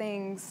important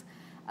things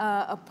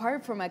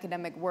apart from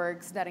academic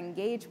works that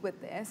engage with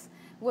this,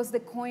 was the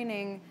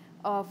coining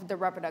of the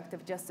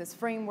reproductive justice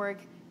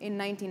framework in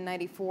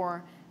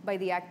 1994 by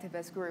the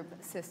activist group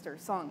Sister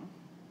Song.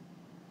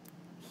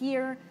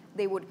 Here,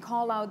 they would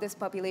call out these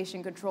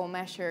population control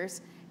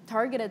measures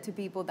targeted to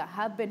people that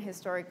have been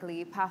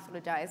historically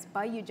pathologized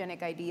by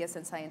eugenic ideas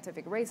and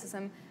scientific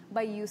racism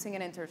by using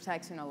an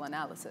intersectional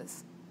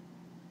analysis.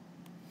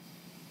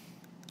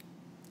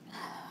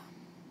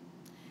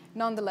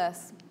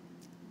 Nonetheless,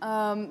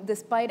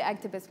 despite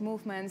activist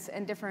movements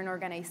and different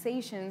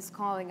organizations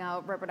calling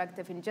out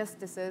reproductive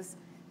injustices,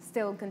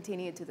 still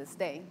continue to this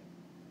day.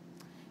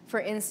 For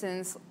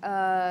instance,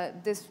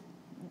 this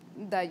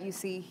that you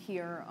see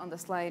here on the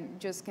slide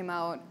just came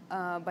out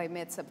by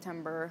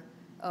mid-September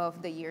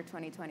of the year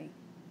 2020.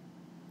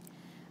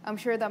 I'm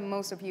sure that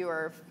most of you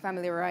are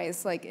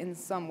familiarized, in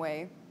some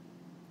way,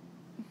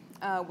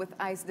 with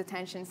ICE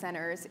detention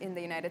centers in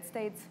the United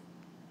States.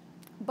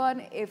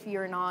 But if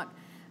you're not,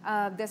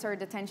 these are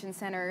detention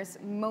centers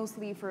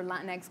mostly for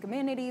Latinx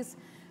communities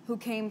who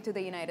came to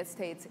the United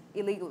States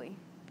illegally.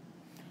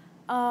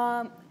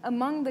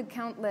 Among the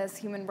countless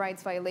human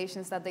rights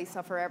violations that they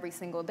suffer every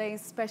single day,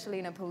 especially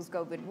in a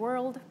post-COVID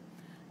world,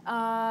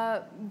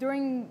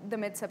 during the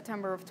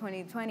mid-September of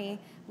 2020,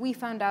 we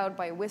found out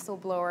by a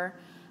whistleblower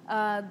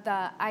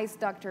that ICE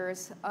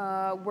doctors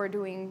were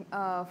doing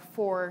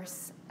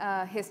forced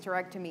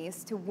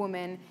hysterectomies to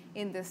women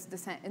in these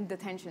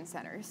detention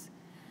centers.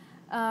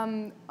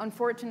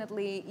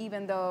 Unfortunately,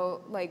 even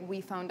though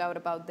we found out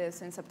about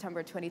this in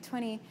September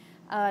 2020,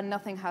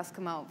 nothing has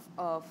come out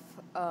of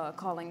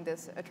calling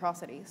this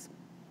atrocities.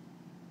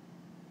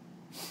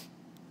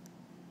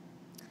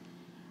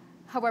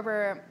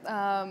 However,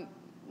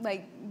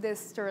 this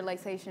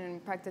sterilization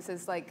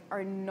practices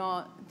are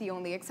not the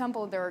only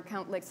example. There are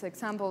countless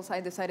examples. I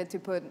decided to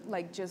put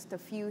just a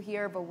few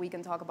here, but we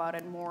can talk about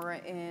it more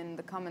in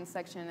the comments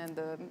section and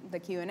the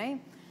Q&A.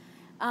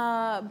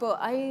 But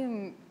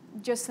I'm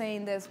just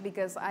saying this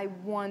because I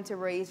want to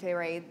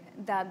reiterate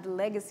that the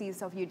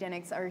legacies of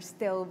eugenics are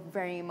still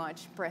very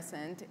much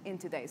present in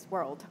today's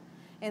world.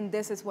 And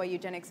this is why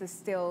eugenics is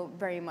still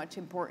very much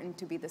important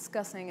to be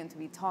discussing and to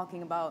be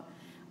talking about.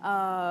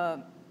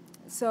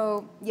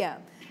 So yeah,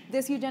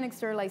 these eugenic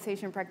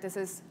sterilization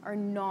practices are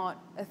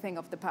not a thing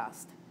of the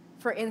past.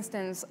 For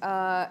instance,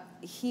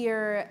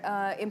 here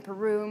in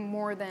Peru,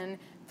 more than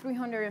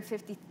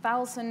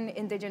 350,000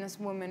 indigenous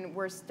women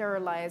were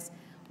sterilized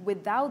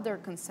without their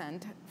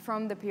consent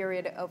from the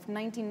period of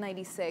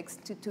 1996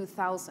 to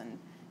 2000.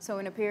 So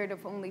in a period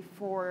of only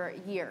 4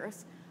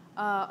 years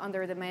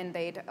under the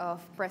mandate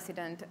of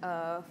President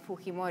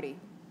Fujimori.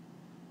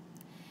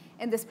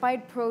 And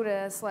despite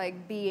protests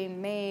like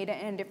being made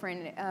and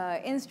different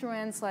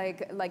instruments like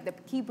the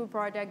Kipu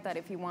project, that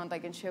if you want I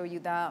can show you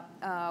that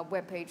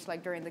webpage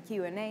like during the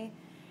Q&A,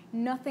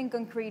 nothing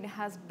concrete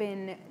has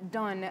been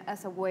done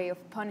as a way of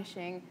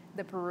punishing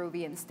the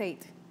Peruvian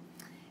state.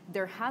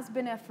 There has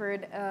been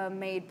effort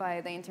made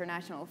by the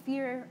international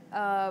sphere,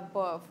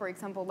 but for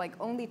example, like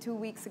only 2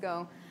 weeks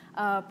ago,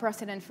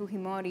 President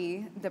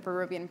Fujimori, the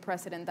Peruvian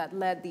president that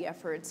led the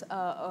efforts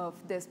of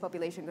these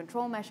population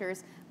control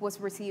measures,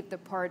 was received a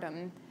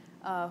pardon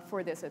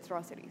for these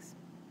atrocities.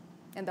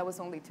 And that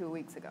was only 2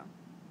 weeks ago.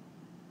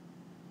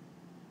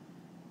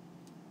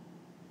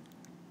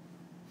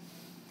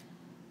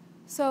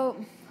 So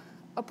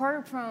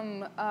apart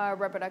from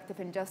reproductive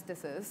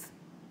injustices,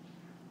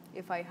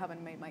 if I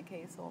haven't made my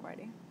case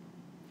already,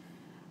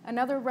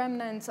 another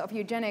remnant of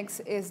eugenics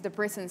is the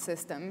prison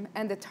system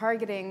and the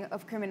targeting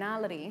of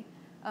criminality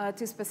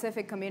to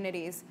specific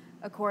communities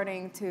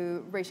according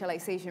to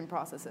racialization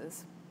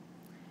processes.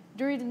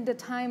 During the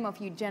time of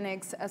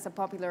eugenics as a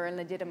popular and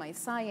legitimized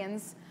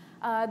science,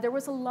 there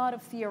was a lot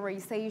of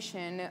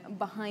theorization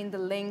behind the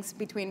links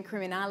between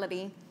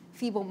criminality,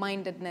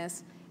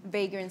 feeble-mindedness,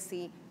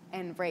 vagrancy,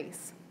 and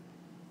race.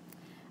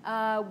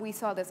 We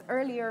saw this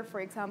earlier,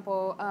 for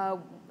example,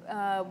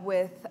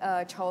 with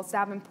Charles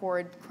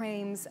Davenport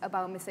claims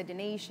about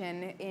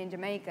miscegenation in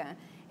Jamaica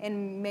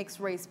and mixed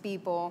race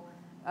people,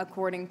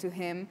 according to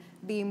him,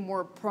 being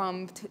more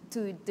prompt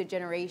to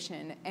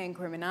degeneration and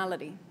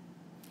criminality.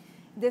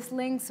 These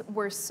links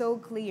were so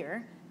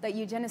clear that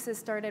eugenicists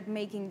started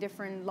making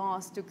different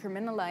laws to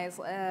criminalize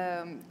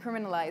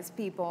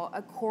people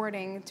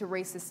according to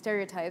racist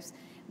stereotypes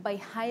by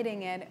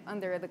hiding it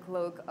under the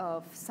cloak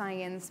of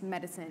science,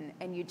 medicine,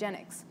 and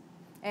eugenics,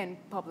 and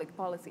public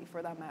policy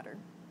for that matter.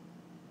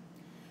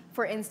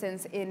 For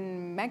instance,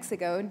 in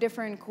Mexico,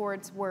 different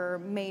courts were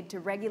made to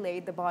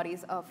regulate the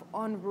bodies of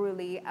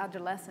unruly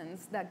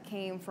adolescents that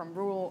came from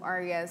rural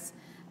areas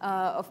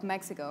of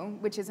Mexico,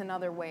 which is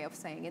another way of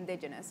saying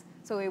indigenous.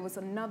 So it was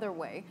another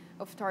way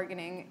of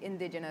targeting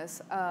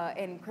indigenous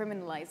and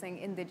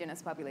criminalizing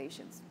indigenous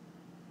populations.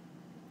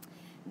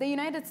 The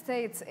United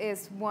States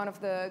is one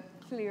of the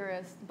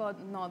clearest, but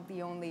not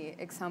the only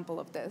example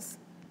of this.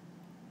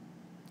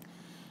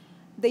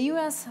 The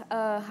US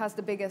has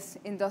the biggest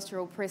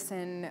industrial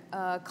prison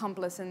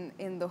complex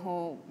in the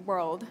whole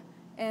world,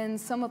 and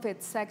some of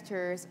its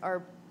sectors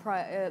are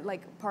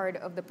part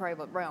of the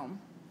private realm.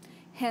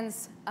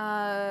 Hence,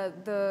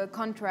 the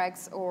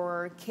contracts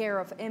or care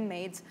of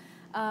inmates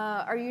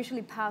are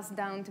usually passed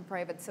down to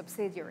private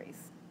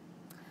subsidiaries.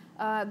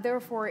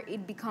 Therefore,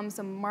 it becomes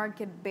a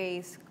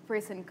market-based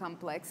prison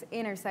complex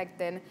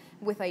intersected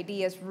with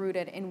ideas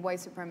rooted in white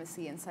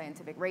supremacy and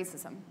scientific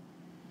racism.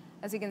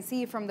 As you can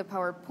see from the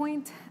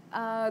PowerPoint,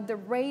 the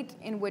rate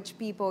in which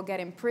people get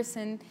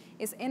imprisoned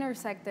is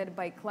intersected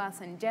by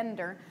class and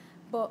gender,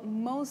 but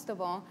most of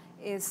all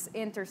is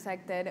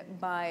intersected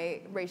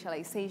by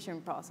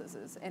racialization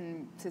processes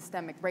and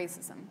systemic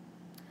racism,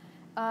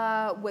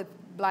 with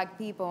Black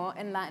people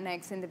and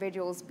Latinx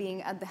individuals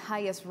being at the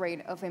highest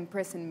rate of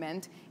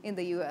imprisonment in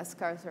the US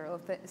carceral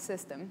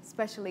system,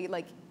 especially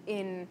like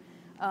in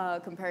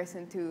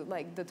comparison to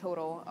like the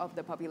total of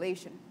the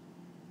population.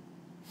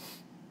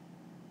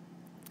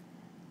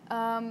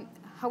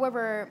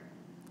 However,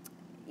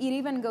 it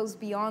even goes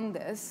beyond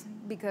this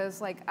because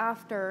like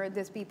after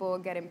these people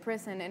get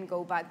imprisoned and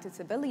go back to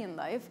civilian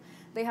life,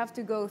 they have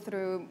to go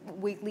through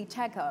weekly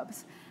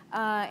checkups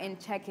and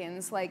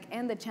check-ins,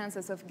 and the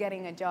chances of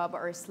getting a job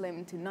are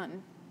slim to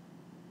none.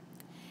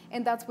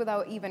 And that's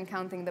without even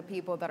counting the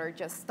people that are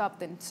just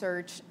stopped and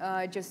searched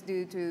just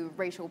due to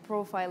racial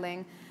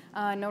profiling,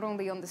 not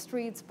only on the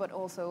streets, but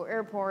also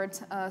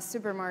airports,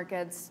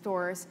 supermarkets,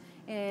 stores,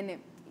 and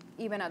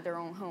even at their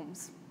own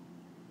homes.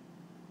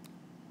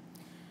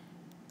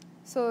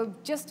 So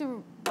just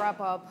to wrap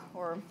up,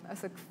 or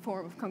as a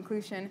form of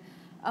conclusion,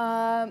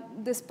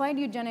 despite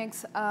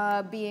eugenics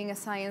being a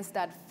science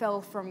that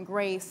fell from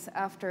grace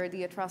after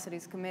the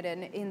atrocities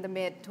committed in the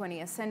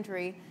mid-20th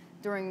century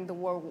during the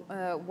World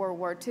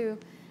War II,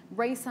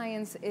 race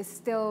science is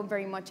still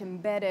very much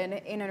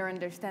embedded in our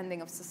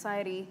understanding of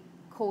society,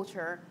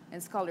 culture,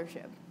 and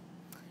scholarship.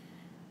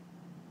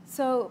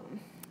 So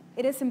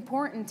it is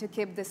important to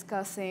keep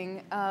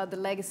discussing the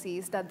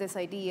legacies that these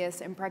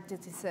ideas and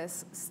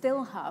practices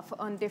still have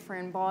on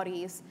different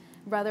bodies,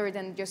 rather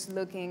than just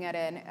looking at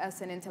it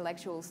as an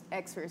intellectual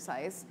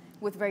exercise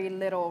with very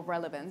little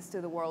relevance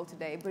to the world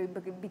today,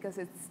 but because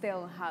it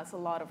still has a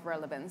lot of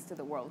relevance to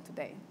the world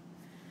today.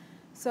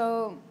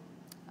 So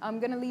I'm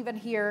going to leave it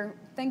here.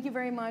 Thank you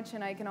very much,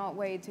 and I cannot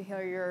wait to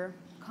hear your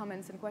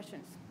comments and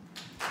questions.